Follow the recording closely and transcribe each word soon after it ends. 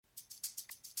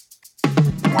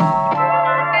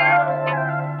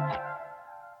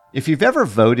If you've ever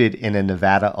voted in a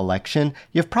Nevada election,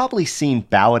 you've probably seen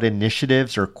ballot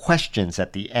initiatives or questions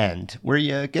at the end where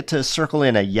you get to circle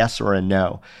in a yes or a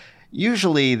no.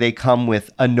 Usually they come with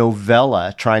a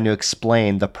novella trying to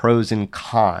explain the pros and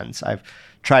cons. I've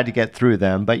tried to get through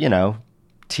them, but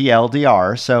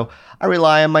TLDR, so I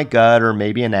rely on my gut or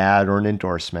maybe an ad or an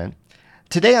endorsement.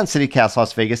 Today on CityCast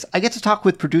Las Vegas, I get to talk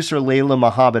with producer Layla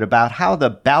Mohammed about how the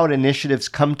ballot initiatives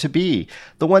come to be,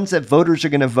 the ones that voters are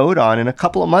going to vote on in a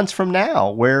couple of months from now,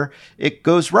 where it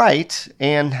goes right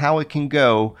and how it can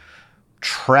go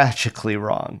tragically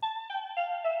wrong.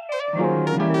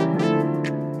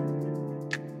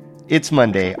 It's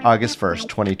Monday, August 1st,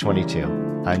 2022.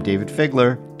 I'm Dayvid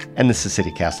Figler, and this is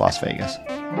CityCast Las Vegas.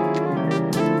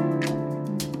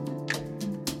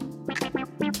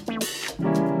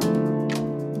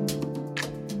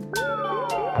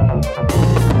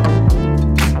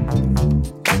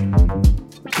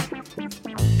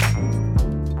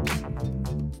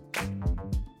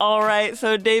 All right,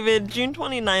 so Dayvid, June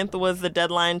 29th was the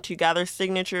deadline to gather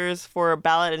signatures for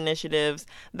ballot initiatives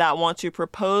that want to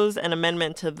propose an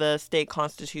amendment to the state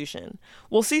constitution.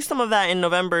 We'll see some of that in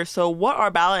November. So what are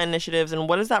ballot initiatives and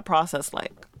what is that process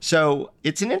like? So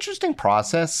it's an interesting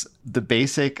process. The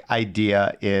basic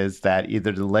idea is that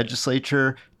either the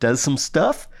legislature does some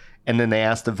stuff and then they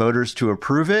ask the voters to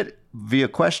approve it via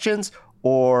questions,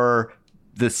 or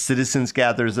the citizens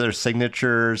gather their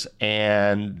signatures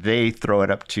and they throw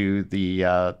it up to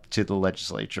the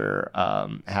legislature,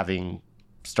 having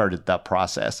started that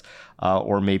process,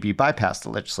 or maybe bypass the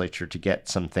legislature to get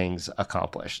some things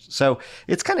accomplished. So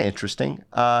it's kind of interesting.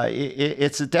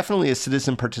 It's definitely a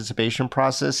citizen participation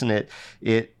process, and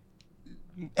it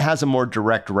has a more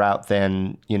direct route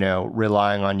than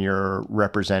relying on your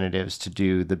representatives to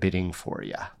do the bidding for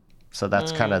you. So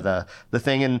that's kind of the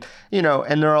thing. And,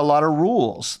 and there are a lot of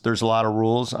rules. There's a lot of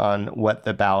rules on what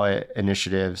the ballot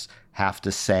initiatives have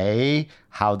to say,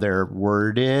 how they're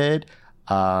worded,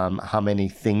 how many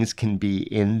things can be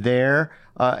in there,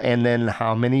 and then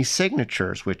how many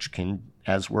signatures, which can,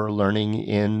 as we're learning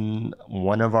in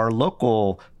one of our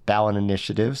local ballot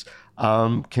initiatives,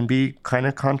 can be kind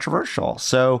of controversial.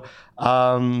 So,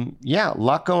 a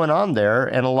lot going on there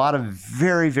and a lot of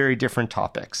very, very different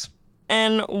topics.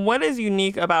 And what is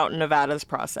unique about Nevada's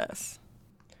process?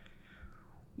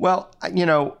 Well,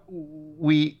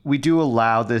 we do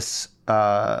allow this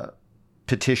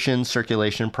petition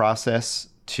circulation process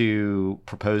to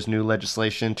propose new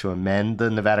legislation to amend the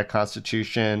Nevada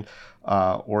Constitution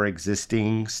or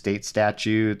existing state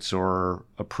statutes, or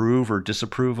approve or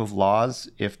disapprove of laws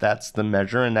if that's the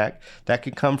measure. And that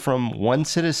could come from one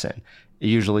citizen. It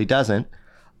usually doesn't.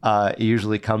 It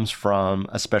usually comes from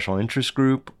a special interest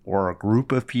group or a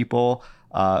group of people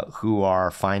who are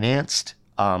financed,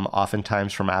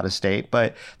 oftentimes from out of state.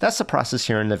 But that's the process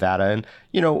here in Nevada. And,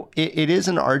 it is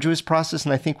an arduous process.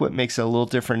 And I think what makes it a little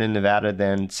different in Nevada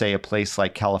than, say, a place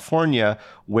like California,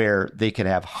 where they could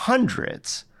have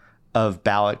hundreds of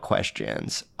ballot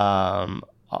questions and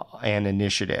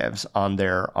initiatives on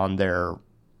their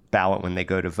ballot when they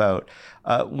go to vote.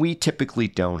 We typically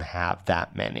don't have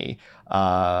that many.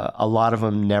 A lot of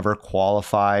them never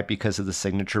qualify because of the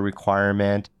signature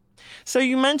requirement. So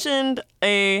you mentioned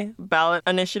a ballot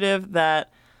initiative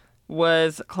that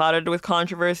was clouded with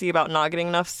controversy about not getting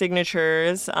enough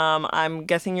signatures. I'm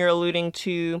guessing you're alluding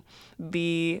to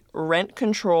the rent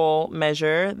control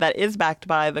measure that is backed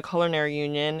by the Culinary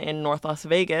Union in North Las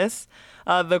Vegas.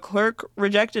 The clerk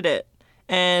rejected it,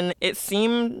 and it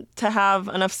seemed to have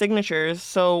enough signatures.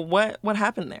 So what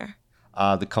happened there?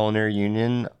 The Culinary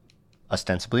Union,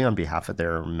 ostensibly on behalf of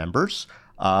their members,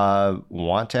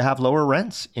 want to have lower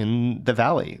rents in the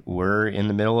Valley. We're in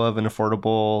the middle of an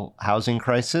affordable housing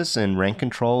crisis, and rent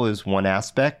control is one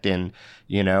aspect. And,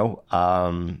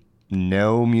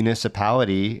 no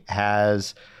municipality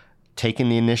has taken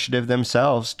the initiative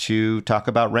themselves to talk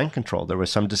about rent control. There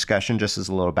was some discussion, just as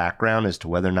a little background, as to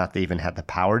whether or not they even had the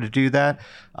power to do that.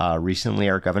 Recently,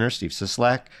 our governor, Steve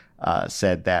Sisolak,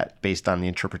 said that based on the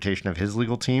interpretation of his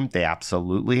legal team, they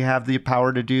absolutely have the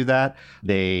power to do that.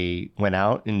 They went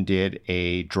out and did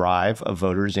a drive of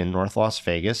voters in North Las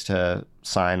Vegas to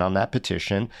sign on that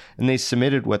petition, and they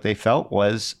submitted what they felt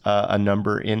was a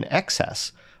number in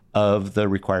excess of the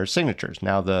required signatures.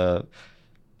 Now, the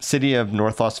city of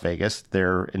North Las Vegas,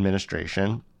 their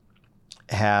administration,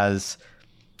 has,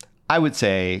 I would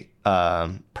say,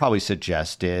 probably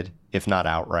suggested, if not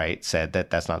outright, said that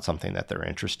that's not something that they're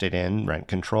interested in, rent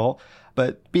control.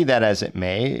 But be that as it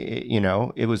may,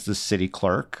 it was the city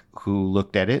clerk who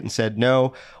looked at it and said,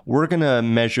 no, we're going to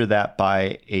measure that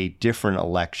by a different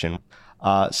election.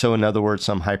 So in other words,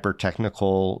 some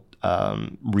hyper-technical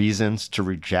reasons to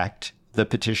reject the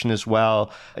petition as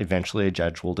well. Eventually, a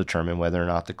judge will determine whether or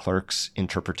not the clerk's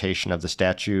interpretation of the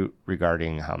statute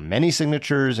regarding how many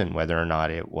signatures and whether or not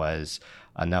it was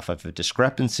enough of a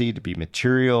discrepancy to be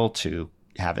material to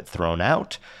have it thrown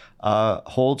out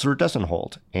holds or doesn't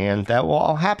hold. And that will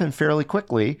all happen fairly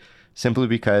quickly simply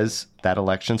because that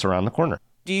election's around the corner.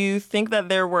 Do you think that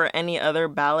there were any other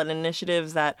ballot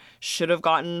initiatives that should have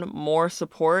gotten more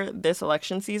support this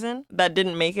election season that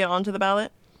didn't make it onto the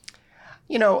ballot?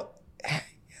 You know,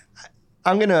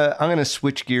 I'm gonna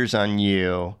switch gears on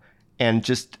you and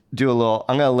just do a little.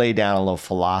 I'm gonna lay down a little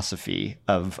philosophy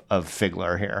of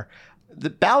Figler here. The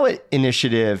ballot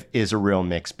initiative is a real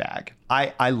mixed bag.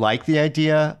 I like the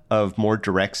idea of more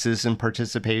direct citizen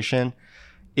participation.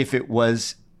 If it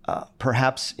was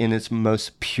perhaps in its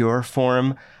most pure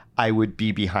form, I would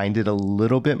be behind it a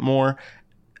little bit more.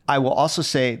 I will also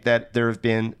say that there have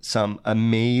been some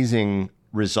amazing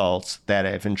results that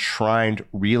have enshrined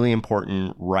really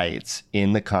important rights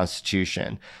in the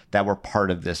Constitution that were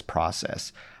part of this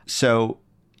process. So,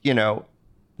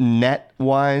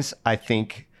 net-wise, I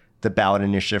think the ballot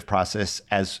initiative process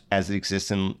as it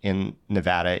exists in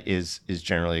Nevada is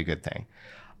generally a good thing.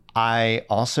 I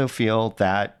also feel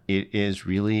that it is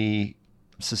really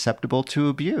susceptible to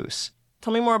abuse.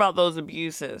 Tell me more about those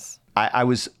abuses. I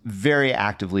was very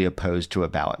actively opposed to a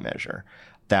ballot measure.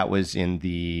 That was in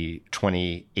the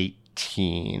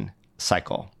 2018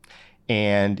 cycle.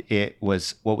 And it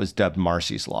was what was dubbed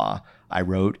Marsy's Law. I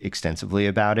wrote extensively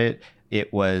about it.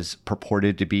 It was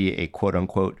purported to be a quote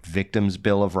unquote victim's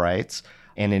bill of rights,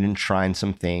 and it enshrined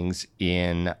some things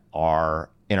in our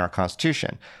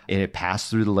Constitution. It had passed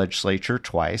through the legislature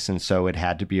twice, and so it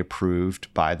had to be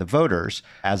approved by the voters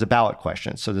as a ballot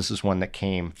question. So this is one that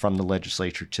came from the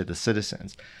legislature to the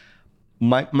citizens.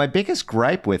 My biggest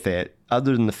gripe with it,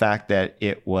 other than the fact that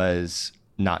it was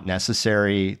not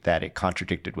necessary, that it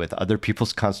contradicted with other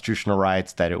people's constitutional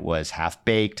rights, that it was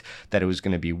half-baked, that it was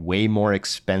going to be way more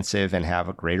expensive and have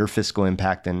a greater fiscal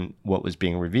impact than what was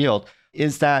being revealed,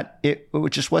 is that it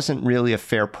just wasn't really a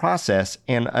fair process.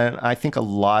 And I think a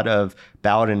lot of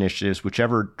ballot initiatives,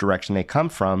 whichever direction they come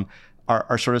from,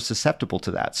 are sort of susceptible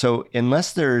to that. So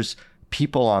unless there's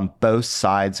people on both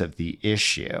sides of the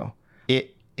issue,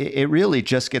 it really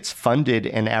just gets funded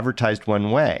and advertised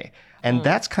one way. And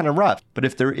that's kind of rough. But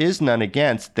if there is none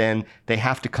against, then they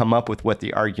have to come up with what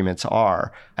the arguments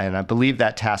are. And I believe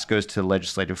that task goes to the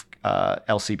legislative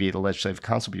LCB, the Legislative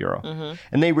Counsel Bureau. Mm-hmm.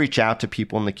 And they reach out to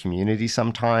people in the community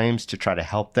sometimes to try to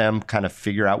help them kind of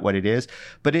figure out what it is.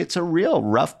 But it's a real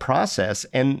rough process,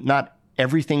 and not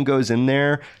everything goes in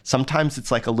there. Sometimes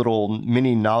it's like a little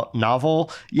mini novel,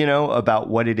 about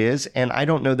what it is. And I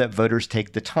don't know that voters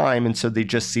take the time. And so they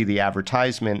just see the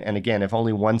advertisement. And again, if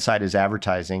only one side is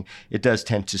advertising, it does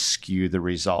tend to skew the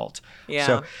result. Yeah.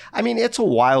 So, it's a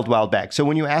wild, wild bag. So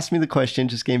when you asked me the question,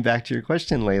 just getting back to your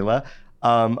question, Layla,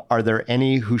 are there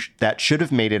any that should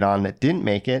have made it on that didn't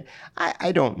make it?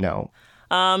 I don't know.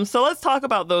 So let's talk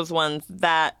about those ones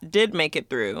that did make it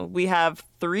through. We have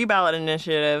 3 ballot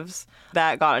initiatives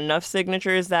that got enough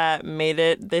signatures that made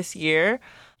it this year.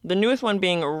 The newest one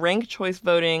being ranked choice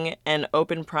voting and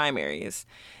open primaries.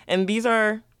 And these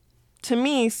are, to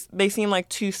me, they seem like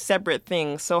 2 separate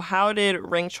things. So how did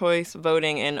ranked choice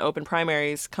voting and open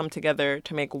primaries come together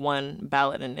to make one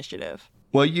ballot initiative?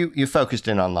 Well, you focused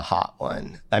in on the hot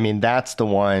one. That's the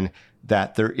one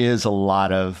that there is a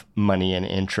lot of money and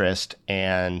interest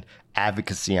and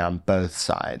advocacy on both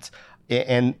sides.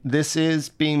 And this is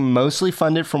being mostly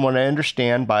funded, from what I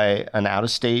understand, by an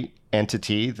out-of-state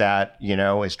entity that,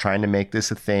 is trying to make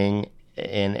this a thing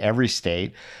in every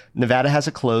state. Nevada has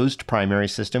a closed primary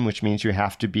system, which means you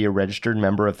have to be a registered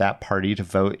member of that party to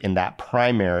vote in that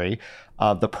primary.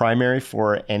 The primary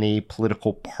for any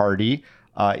political party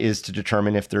is to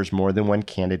determine if there's more than one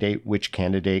candidate, which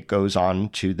candidate goes on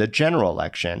to the general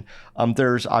election.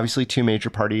 There's obviously 2 major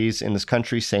parties in this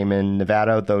country, same in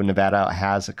Nevada, though Nevada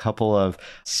has a couple of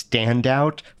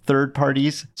standout third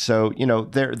parties. So,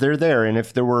 they're there. And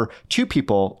if there were 2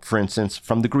 people, for instance,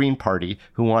 from the Green Party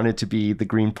who wanted to be the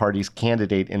Green Party's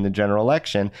candidate in the general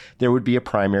election, there would be a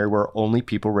primary where only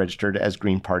people registered as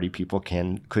Green Party people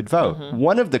could vote. Mm-hmm.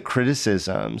 One of the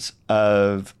criticisms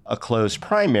of a closed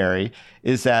primary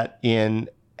is that in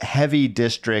heavy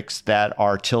districts that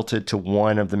are tilted to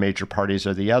one of the major parties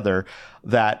or the other,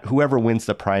 that whoever wins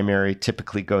the primary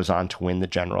typically goes on to win the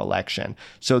general election.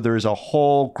 So there's a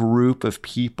whole group of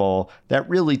people that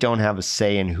really don't have a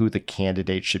say in who the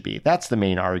candidate should be. That's the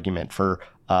main argument for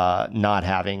not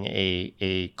having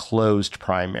a closed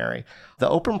primary. The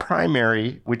open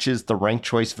primary, which is the ranked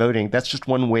choice voting, that's just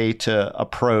one way to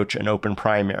approach an open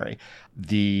primary.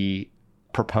 The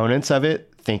proponents of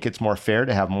it think it's more fair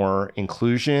to have more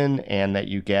inclusion and that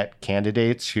you get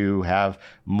candidates who have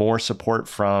more support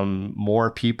from more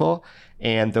people.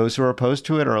 And those who are opposed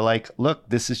to it are like, look,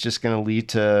 this is just going to lead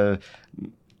to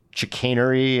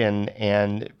chicanery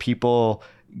and people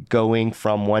going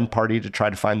from one party to try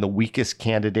to find the weakest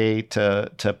candidate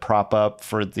to prop up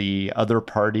for the other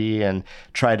party and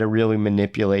try to really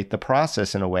manipulate the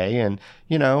process in a way. And,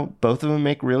 both of them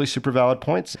make really super valid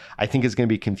points. I think it's going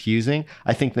to be confusing.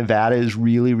 I think Nevada is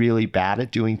really, really bad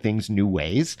at doing things new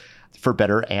ways, for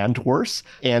better and worse.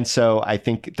 And so I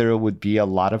think there would be a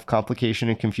lot of complication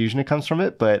and confusion that comes from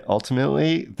it. But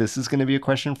ultimately, this is going to be a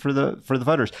question for the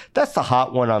voters. That's the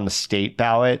hot one on the state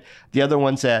ballot. The other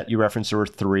ones that you referenced, there were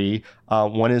three.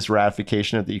 One is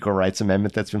ratification of the Equal Rights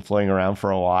Amendment that's been floating around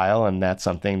for a while. And that's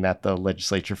something that the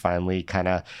legislature finally kind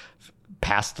of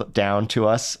passed down to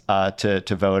us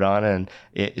to vote on. And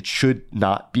it should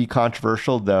not be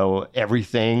controversial, though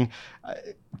everything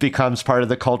becomes part of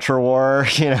the culture war,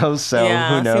 so yeah,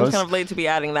 who knows? Seems kind of late to be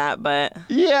adding that, but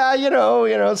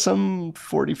yeah, some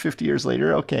 40, 50 years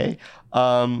later, okay.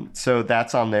 So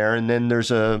that's on there. And then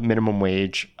there's a minimum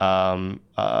wage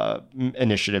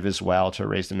initiative as well to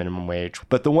raise the minimum wage.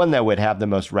 But the one that would have the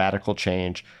most radical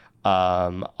change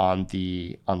on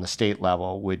the state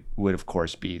level would of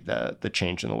course be the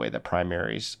change in the way that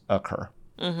primaries occur.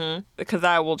 Mm-hmm. Because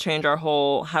that will change our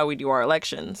whole how we do our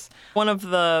elections. One of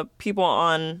the people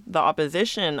on the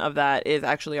opposition of that is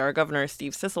actually our governor,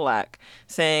 Steve Sisolak,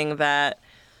 saying that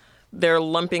they're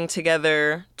lumping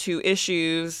together two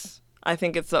issues. I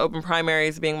think it's the open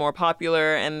primaries being more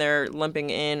popular, and they're lumping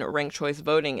in ranked choice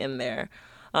voting in there.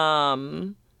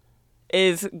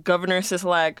 Is Governor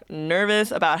Sisolak nervous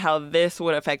about how this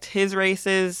would affect his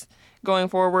races going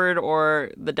forward, or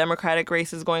the Democratic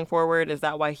races going forward? Is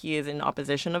that why he is in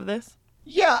opposition of this?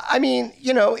 Yeah, I mean,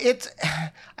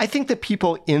 I think that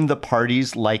people in the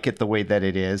parties like it the way that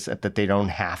it is, that they don't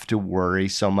have to worry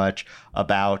so much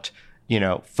about,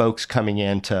 folks coming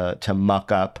in to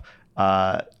muck up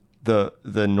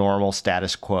the normal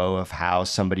status quo of how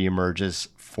somebody emerges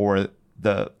for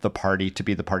the party to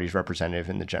be the party's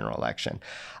representative in the general election.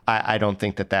 I don't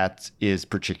think that is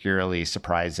particularly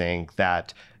surprising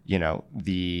that,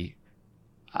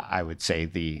 I would say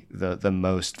the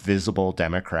most visible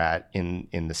Democrat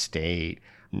in the state,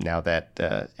 now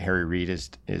that Harry Reid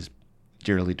is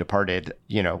dearly departed,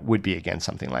 would be against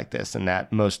something like this, and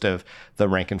that most of the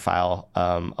rank and file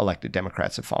elected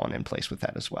Democrats have fallen in place with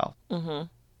that as well. Mm-hmm.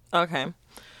 Okay.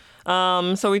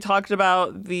 So we talked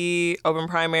about the open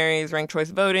primaries, ranked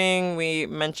choice voting. We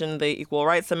mentioned the Equal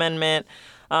Rights Amendment.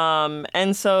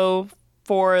 And so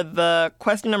for the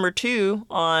question number 2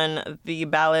 on the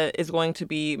ballot is going to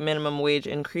be minimum wage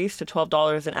increase to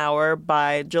 $12 an hour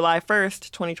by July 1st,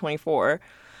 2024.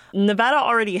 Nevada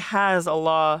already has a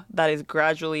law that is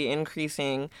gradually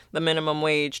increasing the minimum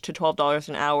wage to $12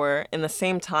 an hour in the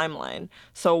same timeline.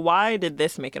 So why did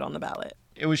this make it on the ballot?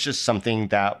 It was just something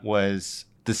that was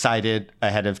decided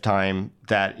ahead of time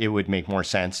that it would make more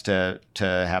sense to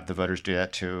have the voters do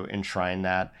that, to enshrine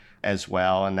that as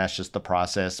well. And that's just the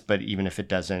process. But even if it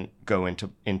doesn't go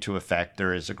into effect,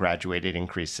 there is a graduated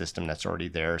increase system that's already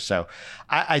there. So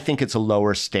I think it's a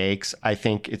lower stakes. I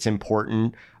think it's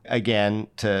important, again,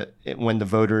 when the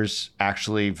voters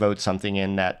actually vote something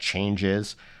in that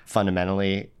changes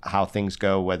fundamentally how things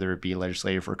go, whether it be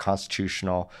legislative or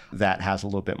constitutional, that has a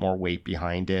little bit more weight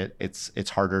behind it. It's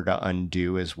harder to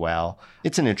undo as well.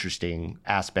 It's an interesting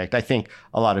aspect. I think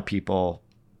a lot of people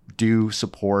do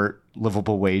support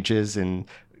livable wages and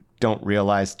don't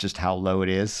realize just how low it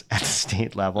is at the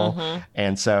state level. Mm-hmm.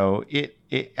 And so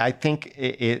I think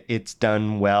it's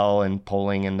done well in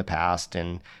polling in the past,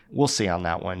 and we'll see on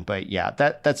that one. But yeah,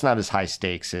 that's not as high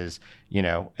stakes as,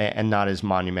 and not as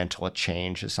monumental a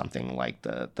change as something like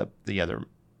the other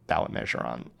ballot measure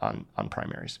on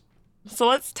primaries. So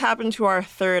let's tap into our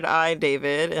third eye,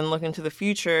 Dayvid, and look into the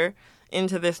future,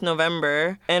 into this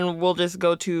November, and we'll just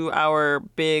go to our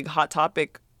big hot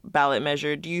topic ballot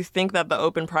measure. Do you think that the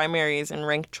open primaries and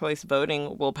ranked choice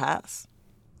voting will pass?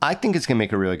 I think it's going to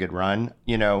make a really good run.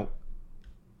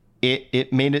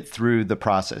 It made it through the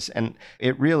process, and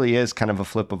it really is kind of a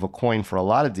flip of a coin for a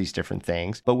lot of these different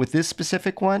things. But with this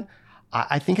specific one,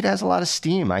 I think it has a lot of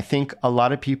steam. I think a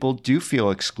lot of people do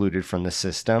feel excluded from the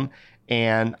system,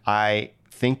 and I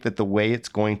think that the way it's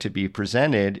going to be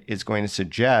presented is going to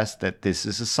suggest that this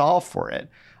is a solve for it.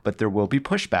 But there will be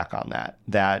pushback on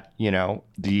that,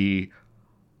 the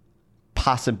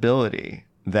possibility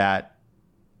that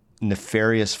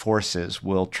nefarious forces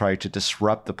will try to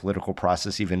disrupt the political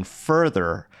process even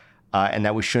further, and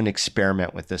that we shouldn't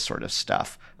experiment with this sort of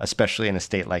stuff, especially in a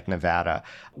state like Nevada,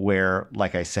 where,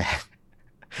 like I said,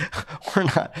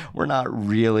 we're not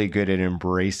really good at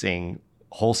embracing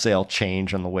wholesale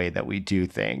change on the way that we do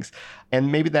things.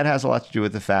 And maybe that has a lot to do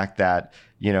with the fact that,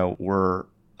 we're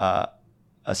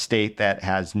a state that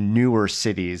has newer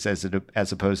cities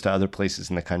as opposed to other places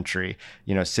in the country,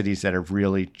 cities that have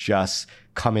really just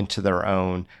come into their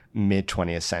own mid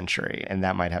 20th century. And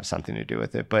that might have something to do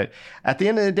with it. But at the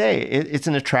end of the day, it's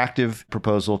an attractive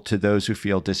proposal to those who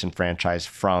feel disenfranchised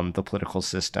from the political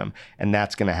system. And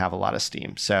that's going to have a lot of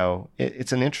steam. So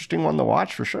it's an interesting one to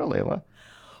watch for sure, Layla.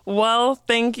 Well,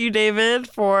 thank you, Dayvid,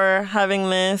 for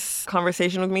having this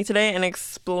conversation with me today and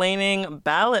explaining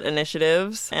ballot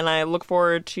initiatives. And I look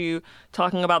forward to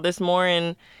talking about this more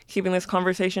and keeping this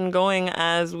conversation going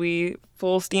as we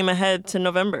full steam ahead to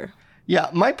November.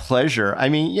 Yeah, my pleasure. I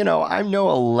mean, I'm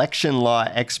no election law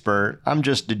expert. I'm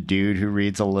just a dude who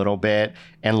reads a little bit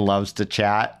and loves to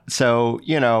chat. So,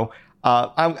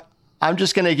 I'm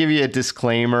just going to give you a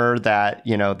disclaimer that,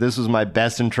 this was my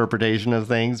best interpretation of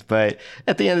things. But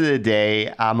at the end of the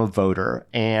day, I'm a voter.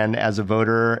 And as a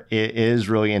voter, it is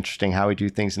really interesting how we do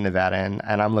things in Nevada. And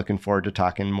I'm looking forward to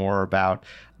talking more about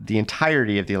the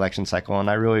entirety of the election cycle. And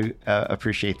I really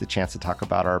appreciate the chance to talk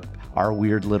about our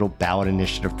weird little ballot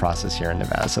initiative process here in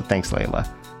Nevada. So thanks, Layla.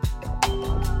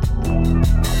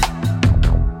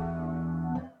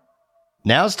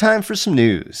 Now it's time for some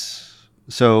news.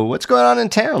 So what's going on in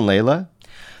town, Layla?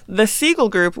 The Siegel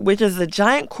Group, which is the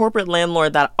giant corporate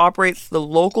landlord that operates the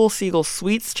local Siegel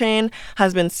Suites chain,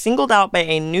 has been singled out by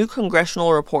a new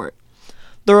congressional report.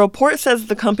 The report says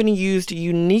the company used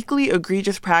uniquely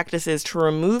egregious practices to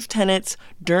remove tenants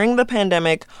during the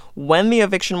pandemic when the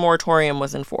eviction moratorium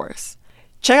was in force.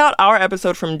 Check out our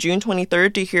episode from June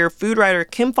 23rd to hear food writer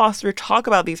Kim Foster talk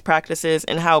about these practices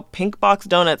and how Pink Box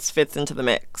Donuts fits into the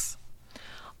mix.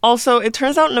 Also, it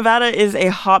turns out Nevada is a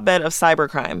hotbed of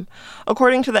cybercrime.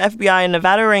 According to the FBI,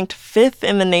 Nevada ranked 5th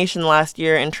in the nation last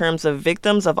year in terms of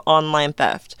victims of online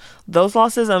theft. Those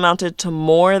losses amounted to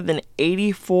more than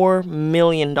 $84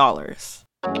 million.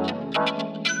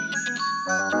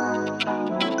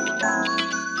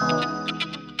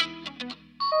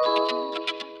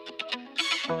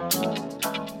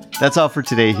 That's all for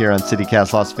today here on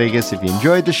CityCast Las Vegas. If you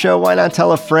enjoyed the show, why not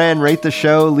tell a friend, rate the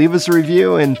show, leave us a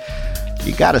review, and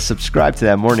you got to subscribe to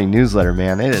that morning newsletter,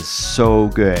 man. It is so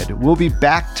good. We'll be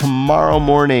back tomorrow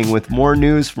morning with more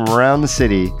news from around the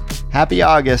city. Happy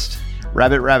August.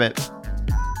 Rabbit, rabbit.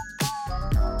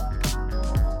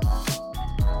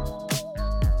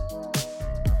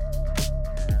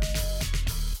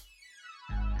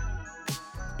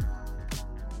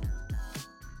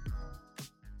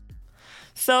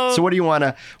 So what do you want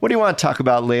to talk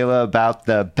about, Layla, about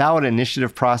the ballot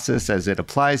initiative process as it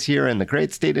applies here in the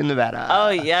great state of Nevada? Oh,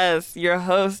 yes. Your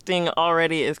hosting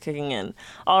already is kicking in.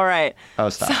 All right. Oh,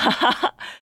 stop.